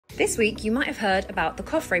This week, you might have heard about the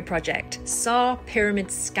Cofre project, SAR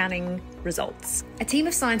pyramid scanning results. A team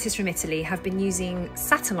of scientists from Italy have been using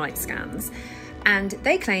satellite scans, and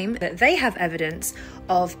they claim that they have evidence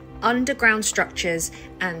of underground structures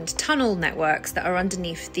and tunnel networks that are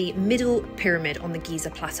underneath the middle pyramid on the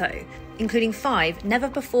Giza Plateau, including 5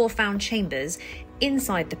 never-before-found chambers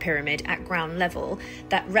inside the pyramid at ground level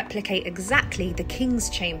that replicate exactly the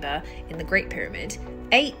King's Chamber in the Great Pyramid,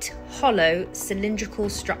 8 hollow cylindrical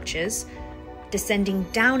structures descending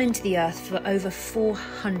down into the earth for over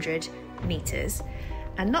 400 meters.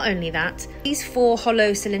 And not only that, these 4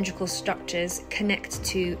 hollow cylindrical structures connect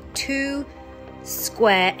to 2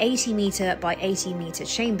 square 80 meter by 80 meter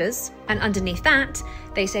chambers, and underneath that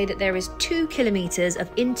they say that there is 2 kilometers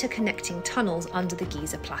of interconnecting tunnels under the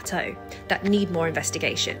Giza Plateau that need more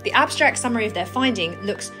investigation. The abstract summary of their finding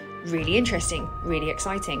looks really interesting, really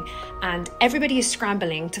exciting, and everybody is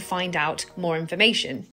scrambling to find out more information.